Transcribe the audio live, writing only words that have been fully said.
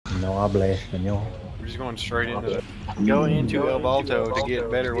No habla español. We're just going straight into the... Go into El Balto to get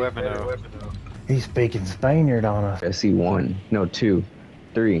better weapon. He's speaking Spaniard on us. I see one. No, two.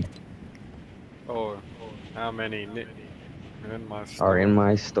 Three. Oh, how many in my store? Are in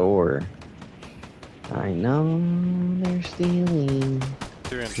my store. I know they're stealing.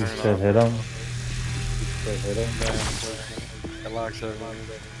 Two and He turn said off. hit him. Damn, it locks everything.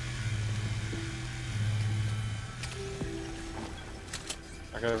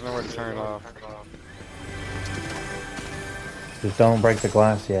 Okay, there's nowhere to turn it off. Just don't break the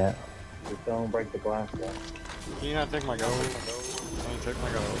glass yet. Just don't break the glass yet. Can you not take my gold? Can you take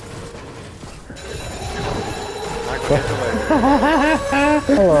my gold? Michael, get the way.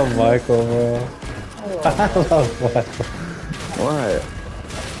 I love Michael, bro. I love Michael. What?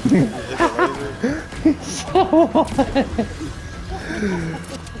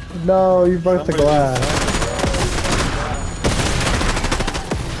 No, you broke the glass.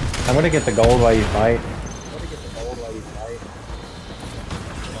 I'm gonna get the gold while you fight.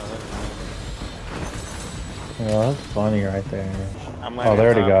 Oh, that's funny right there. Oh, they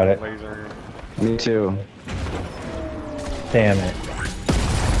already got it. Me too. Damn it.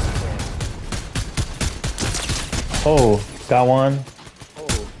 Oh, got one.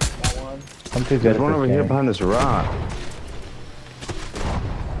 I'm too good There's at one this over here game. behind this rock.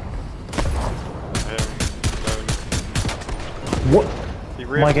 What? He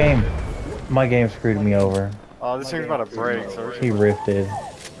My game screwed me over. Oh, this thing's about to break. So He rifted.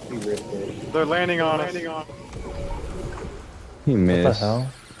 they're landing on us. He What the missed. hell?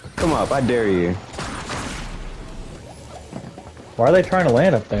 Come up, I dare you. Why are they trying to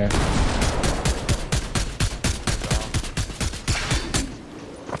land up there?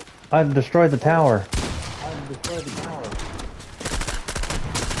 I destroyed the tower.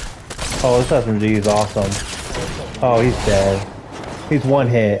 Oh, this SMG is awesome. Oh, he's dead. He's one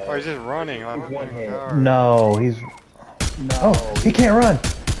hit. Oh, he's just running. Like, No, he's... Oh, he can't run!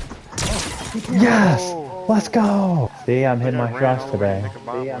 Yes! Let's go! See, I'm hitting my shots today.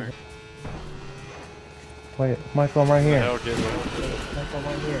 Wait, Michael, I'm right here.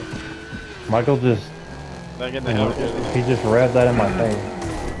 Michael just... They get the hell kit. He just revved that in my face.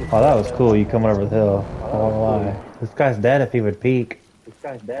 Oh, that was cool, you coming over the hill. I won't lie. This guy's dead if he would peek.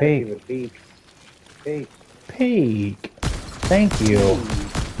 Peek. Peek. Thank you.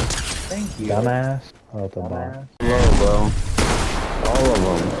 Dumbass. Oh, the bar. Low, bro. All of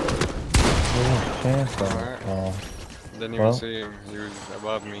them. Chance though. Oh. Didn't Well. even see him. He was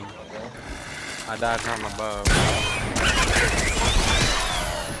above me. I died from above.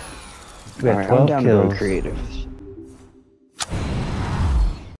 We had Alright, 12 I'm down to go kills. creative.